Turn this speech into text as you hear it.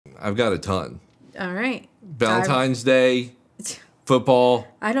I've got a ton. All right. Valentine's Day, football.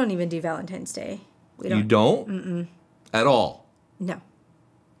 I don't even do Valentine's Day. You don't? Mm-mm. At all? No.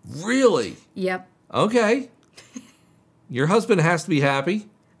 Really? Yep. Okay. Your husband has to be happy.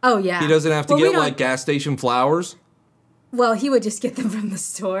 Oh, yeah. He doesn't have to get, like, gas station flowers? Well, he would just get them from the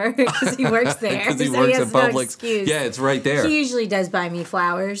store because he works there. Because he works at Publix. No excuse. Yeah, it's right there. He usually does buy me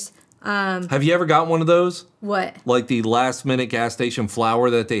flowers. Have you ever got one of those? What? Like the last-minute gas station flower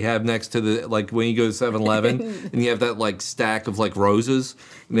that they have next to the, like, when you go to 7-Eleven, and you have that, like, stack of, like, roses,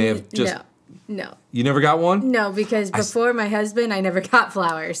 and they have just... No. You never got one? No, because before my husband, I never got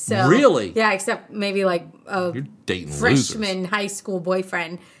flowers. So really? Yeah, except maybe like a You're dating freshman losers. high school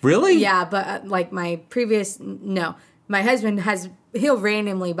boyfriend. Really? Yeah, but like my previous, no. My husband he'll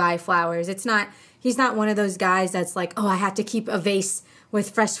randomly buy flowers. He's not one of those guys that's like, oh, I have to keep a vase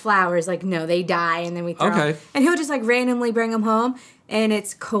with fresh flowers. Like, no, they die and then we throw them. And he'll just like randomly bring them home. And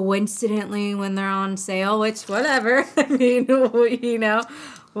it's coincidentally when they're on sale, which whatever. I mean, you know.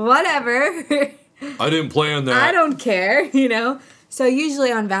 Whatever. I didn't plan that. I don't care, you know. So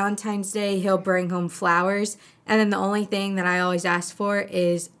usually on Valentine's Day, he'll bring home flowers. And then the only thing that I always ask for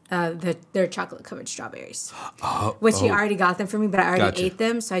is their chocolate-covered strawberries. Which he already got them for me, but I already ate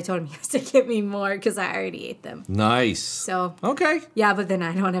them. So I told him he has to get me more because I already ate them. Nice. So. Okay. Yeah, but then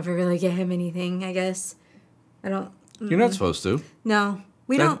I don't ever really get him anything, I guess. I don't. You're not supposed to. No.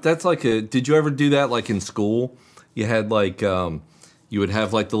 We don't. That's like did you ever do that like in school? You had like... You would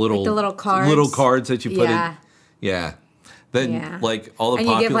have like the little cards that you put in. Yeah. Then like all the and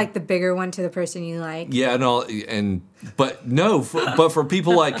you give like the bigger one to the person you like. Yeah, but for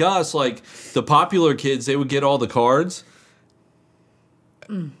people like us, like the popular kids, they would get all the cards,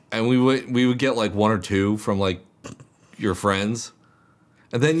 and we would get like one or two from like your friends,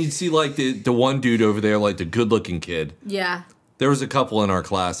 and then you'd see like the one dude over there, like the good looking kid. Yeah. There was a couple in our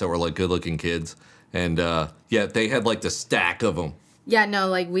class that were like good looking kids, and they had like the stack of them. Yeah, no,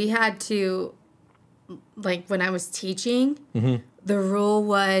 like we had to, like when I was teaching, the rule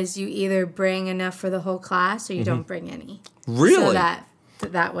was you either bring enough for the whole class or you don't bring any. Really? So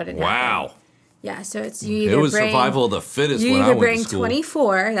that wouldn't happen. Wow. Yeah, so it's you either it was survival of the fittest when I went to school. You either bring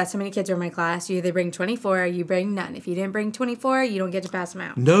 24, that's how many kids are in my class, you either bring 24 or you bring none. If you didn't bring 24, you don't get to pass them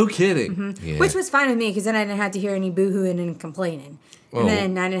out. No kidding. Yeah. Which was fine with me because then I didn't have to hear any boo-hooing and complaining. And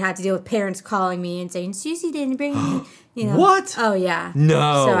then I didn't have to deal with parents calling me and saying, Susie didn't bring me. You know. What? Oh, yeah.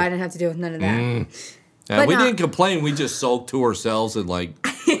 No. So I didn't have to deal with none of that. But we didn't complain. We just sulked to ourselves and like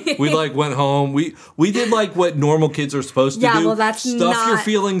we like went home. We did like what normal kids are supposed to do. Yeah, well, that's Stuff your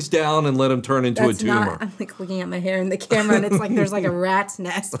feelings down and let them turn into a tumor. I'm like looking at my hair in the camera and it's like there's like a rat's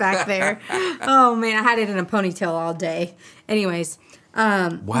nest back there. Oh man, I had it in a ponytail all day. Anyways, wow.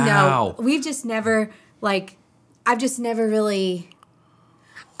 No, we've just never I've just never really.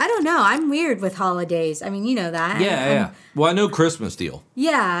 I don't know. I'm weird with holidays. I mean, you know that. Yeah. Well, I know Christmas deal.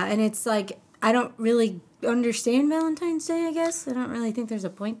 Yeah, and it's like I don't really understand Valentine's Day, I guess. I don't really think there's a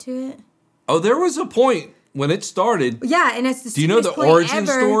point to it. Oh, there was a point when it started. Yeah, and it's the Do you know the origin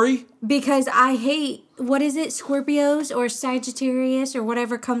story? Because I hate, what is it, Scorpios or Sagittarius or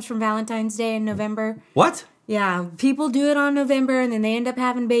whatever comes from Valentine's Day in November. What? Yeah, people do it on November and then they end up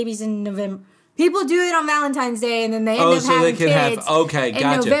having babies in November. People do it on Valentine's Day and then they end up having kids in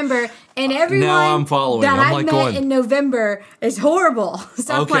November. And everyone now I'm following. that I'm I met in November is horrible.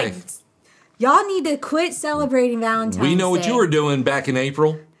 So I'm like, y'all need to quit celebrating Valentine's Day. We know what you were doing back in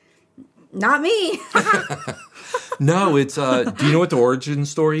April. Not me. No, it's, do you know what the origin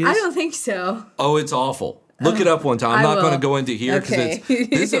story is? I don't think so. Oh, it's awful. Look it up one time. I'm not going to go into here because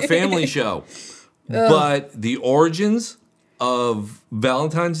this is a family show. But the origins of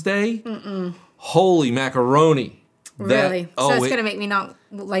Valentine's Day, holy macaroni. Really? So it's going to make me not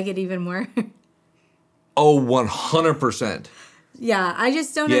like it even more? 100%. Yeah, I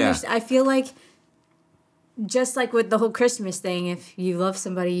just don't understand. I feel like, just like with the whole Christmas thing, if you love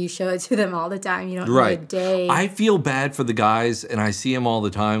somebody, you show it to them all the time. You don't know a day. I feel bad for the guys, and I see them all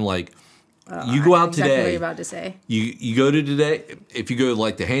the time. Like, you go out today. What you're about to say. You go to today. If you go to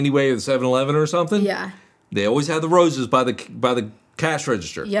like the Handyway or the 7-Eleven or something. Yeah. They always have the roses by the cash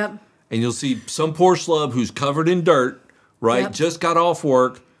register. Yep. And you'll see some poor schlub who's covered in dirt, right? Yep. Just got off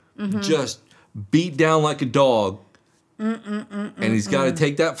work, just beat down like a dog. And he's got to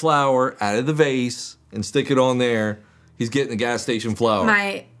take that flower out of the vase and stick it on there. He's getting a gas station flower.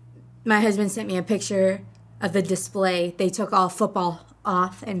 My husband sent me a picture of the display. They took all football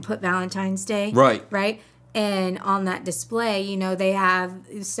off and put Valentine's Day. Right. Right? And on that display, you know, they have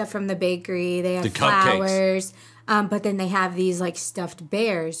stuff from the bakery. They have the flowers. But then they have these, like, stuffed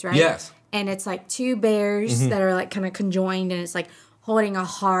bears, right? Yes. And it's, like, two bears that are, like, kind of conjoined. And it's, like, holding a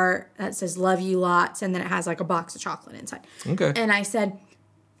heart that says "Love you lots," and then it has like a box of chocolate inside. Okay. And I said,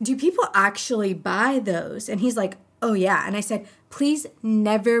 "Do people actually buy those?" And he's like, "Oh yeah." And I said, "Please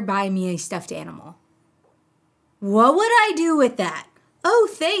never buy me a stuffed animal." What would I do with that? Oh,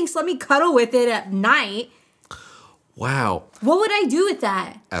 thanks. Let me cuddle with it at night. Wow. What would I do with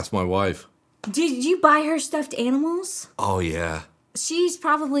that? Ask my wife. Did you buy her stuffed animals? Oh, yeah. She's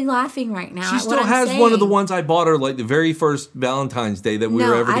probably laughing right now. She still has one of the ones I bought her like the very first Valentine's Day that we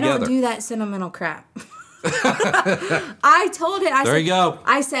were ever together. No, I don't do that sentimental crap. I told it. There you go.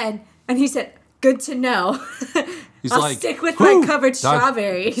 I said, and he said, "Good to know." He's I'll like, stick with my covered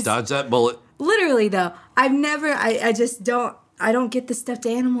strawberries. Dodge that bullet. Literally, though, I've never. I just don't. I don't get the stuffed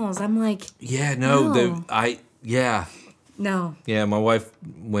animals. I'm like, yeah, no. No. Yeah, my wife,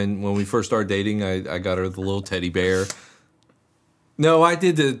 when we first started dating, I got her the little teddy bear. No, I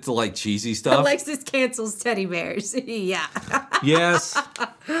did the like cheesy stuff. Alexis cancels teddy bears. Yeah. Yes.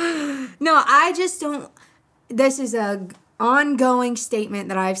 No, I just don't. This is a ongoing statement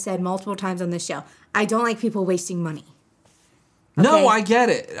that I've said multiple times on this show. I don't like people wasting money. Okay? No, I get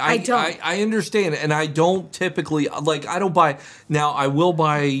it. I don't. I understand it, and I don't typically like. I don't buy. Now I will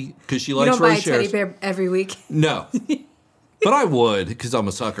buy because she likes You don't buy a shares. teddy bear every week. No, but I would because I'm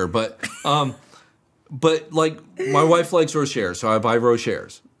a sucker. But like my wife likes Rochers, so I buy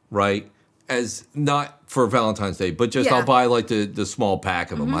Rochers, right? As not for Valentine's Day, but just I'll buy like the small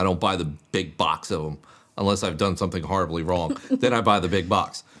pack of them. I don't buy the big box of them unless I've done something horribly wrong. Then I buy the big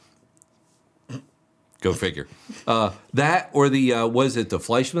box. Go figure. That or the was it the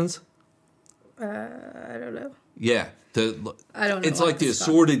Fleischmann's? I don't know. Yeah, I don't know. It's like the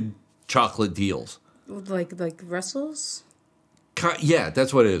assorted chocolate deals. Like Russell's. Yeah,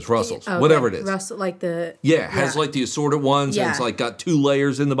 that's what it is. Russell's, Okay. whatever it is. Russell, like the. Yeah, it has like the assorted ones, and it's like got 2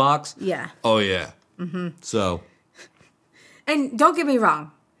 layers in the box. Yeah. Oh yeah. Mm-hmm. So. And don't get me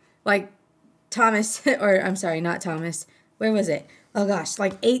wrong, like Thomas, or I'm sorry, not Thomas. Where was it? Oh gosh,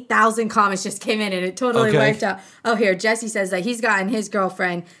 like 8,000 comments just came in and it totally wiped out. Oh, here, Jesse says that he's gotten his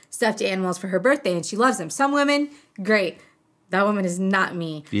girlfriend stuffed animals for her birthday and she loves them. Some women, great. That woman is not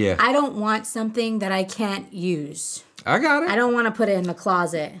me. Yeah. I don't want something that I can't use. I got it. I don't want to put it in the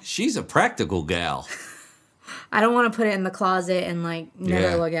closet. She's a practical gal. I don't want to put it in the closet and like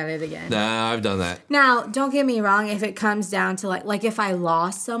never look at it again. Nah, I've done that. Now, don't get me wrong, if it comes down to like if I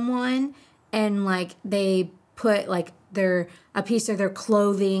lost someone and like they put like a piece of their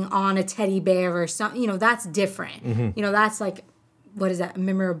clothing on a teddy bear or something, that's different. Mm-hmm. That's like, what is that,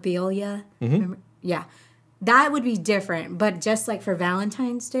 memorabilia? Mm-hmm. Yeah. That would be different. But just like for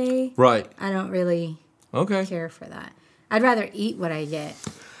Valentine's Day, right? I don't really care for that. I'd rather eat what I get.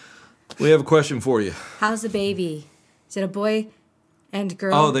 We have a question for you. How's the baby? Is it a boy and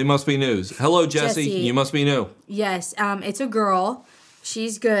girl? Oh, they must be news. Hello, Jesse. You must be new. Yes. It's a girl.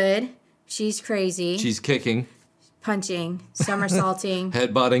 She's good. She's crazy. She's kicking. Punching, somersaulting,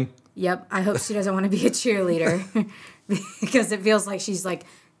 headbutting. Yep. I hope she doesn't want to be a cheerleader because it feels like she's like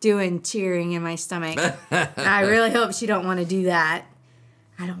doing cheering in my stomach. I really hope she don't want to do that.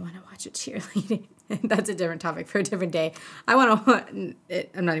 I don't want to watch a cheerleading. That's a different topic for a different day. I'm not even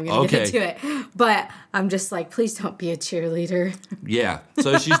going to get into it. But I'm just like, please don't be a cheerleader. Yeah.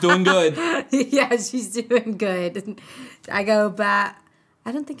 So she's doing good. Yeah, she's doing good. I go back.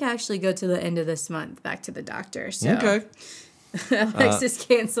 I don't think I actually go to the end of this month back to the doctor. So. Okay. Alexis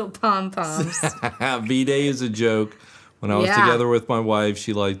canceled pom-poms. V-Day is a joke. When I was together with my wife,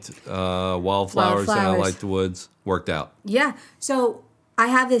 she liked wildflowers and I liked the woods. Worked out. Yeah. So I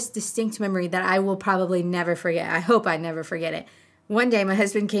have this distinct memory that I will probably never forget. I hope I never forget it. One day my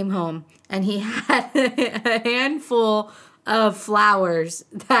husband came home and he had a handful of flowers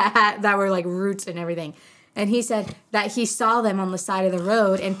that were like roots and everything. And he said that he saw them on the side of the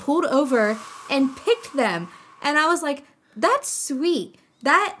road and pulled over and picked them. And I was like, that's sweet.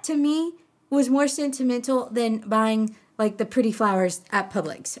 That, to me, was more sentimental than buying, like, the pretty flowers at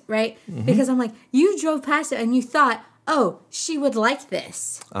Publix, right? Mm-hmm. Because I'm like, you drove past it and you thought, oh, she would like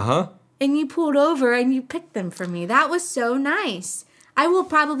this. Uh-huh. And you pulled over and you picked them for me. That was so nice. I will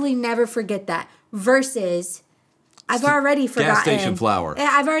probably never forget that. Versus... I've already forgotten. Gas station flower.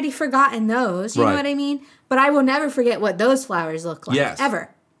 I've already forgotten those. You know what I mean? But I will never forget what those flowers look like. Yes. Ever.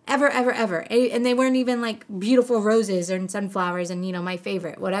 Ever, ever, ever. And they weren't even like beautiful roses or sunflowers and, my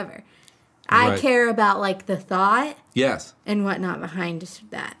favorite, whatever. I care about like the thought. Yes. And whatnot behind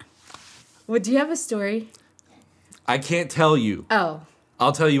that. Well, do you have a story? I can't tell you. Oh.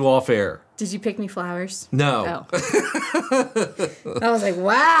 I'll tell you off air. Did you pick me flowers? No. Oh. I was like,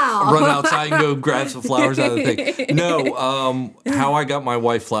 wow. Run outside and go grab some flowers out of the thing. No, how I got my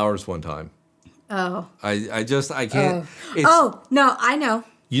wife flowers one time. Oh. I can't. Oh, no, I know.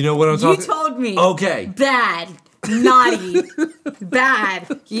 You know what I'm talking? You told me. Okay. Bad. Naughty.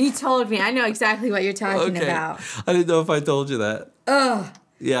 Bad. You told me. I know exactly what you're talking about. I didn't know if I told you that. Ugh.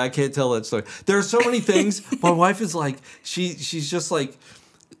 Yeah, I can't tell that story. There are so many things. My wife is like, she's just like,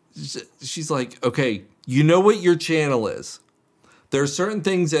 she's like, okay, you know what your channel is. There are certain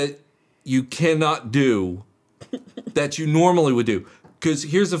things that you cannot do that you normally would do. Because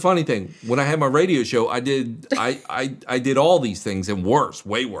here's the funny thing: when I had my radio show, I did all these things and worse,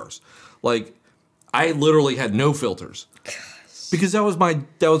 way worse. Like I literally had no filters because that was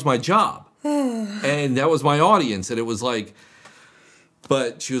my job and that was my audience, and it was like.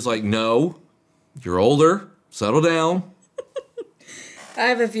 But she was like, "No, you're older. Settle down." I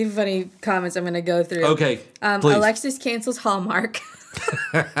have a few funny comments I'm going to go through. Okay, please. Alexis cancels Hallmark.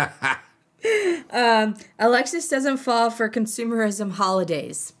 Alexis doesn't fall for consumerism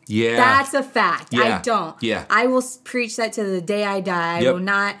holidays. Yeah. That's a fact. Yeah. I don't. Yeah. I will preach that to the day I die. Yep. I will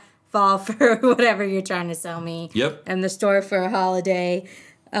not fall for whatever you're trying to sell me. Yep. In the store for a holiday.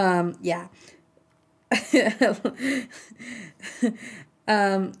 Yeah.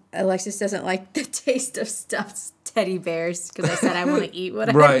 Alexis doesn't like the taste of stuffed teddy bears because I said I want to eat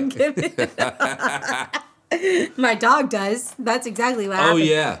what I didn't give it. My dog does. That's exactly what happened. Oh,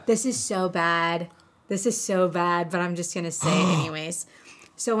 yeah. This is so bad. This is so bad, but I'm just going to say it anyways.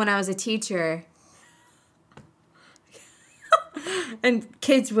 So when I was a teacher, and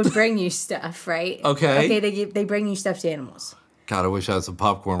kids would bring you stuff, right? Okay. Okay, they bring you stuffed animals. God, I wish I had some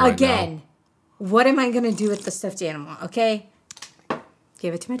popcorn right now. Again, what am I going to do with the stuffed animal? Okay?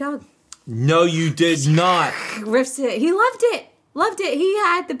 Give it to my dog. No, you did not. Rips it. He loved it. Loved it. He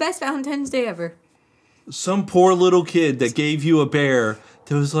had the best Valentine's Day ever. Some poor little kid that gave you a bear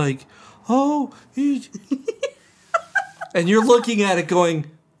that was like, oh, and you're looking at it going,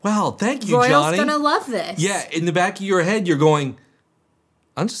 wow, thank you, Royal's Johnny. gonna love this. Yeah, in the back of your head, you're going,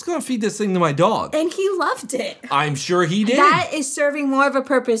 I'm just going to feed this thing to my dog. And he loved it. I'm sure he did. That is serving more of a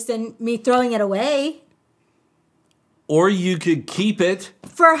purpose than me throwing it away. Or you could keep it.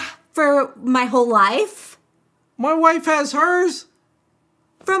 For my whole life. My wife has hers.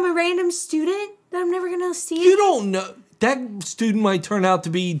 From a random student that I'm never going to see. You don't know. That student might turn out to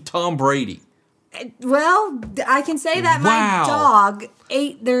be Tom Brady. Well, I can say that my dog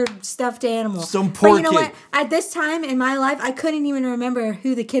ate their stuffed animal. Some poor kid. But you know kid. what? At this time in my life, I couldn't even remember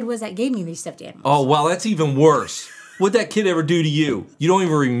who the kid was that gave me these stuffed animals. Oh, wow, that's even worse. What'd that kid ever do to you? You don't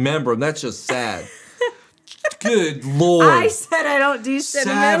even remember him. That's just sad. Good Lord. I said I don't do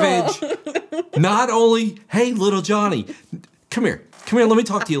sentimental. Savage. Not only, hey, little Johnny, come here. Come here, let me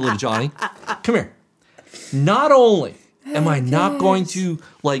talk to you, little Johnny. Come here. Not only am I not going to,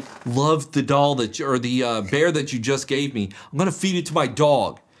 like, love the doll or the bear that you just gave me, I'm going to feed it to my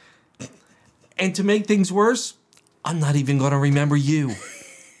dog. And to make things worse, I'm not even going to remember you.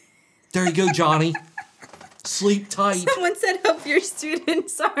 There you go, Johnny. Sleep tight. Someone said, hope your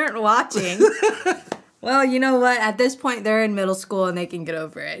students aren't watching. Well, you know what? At this point, they're in middle school and they can get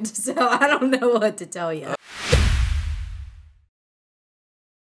over it. So I don't know what to tell you.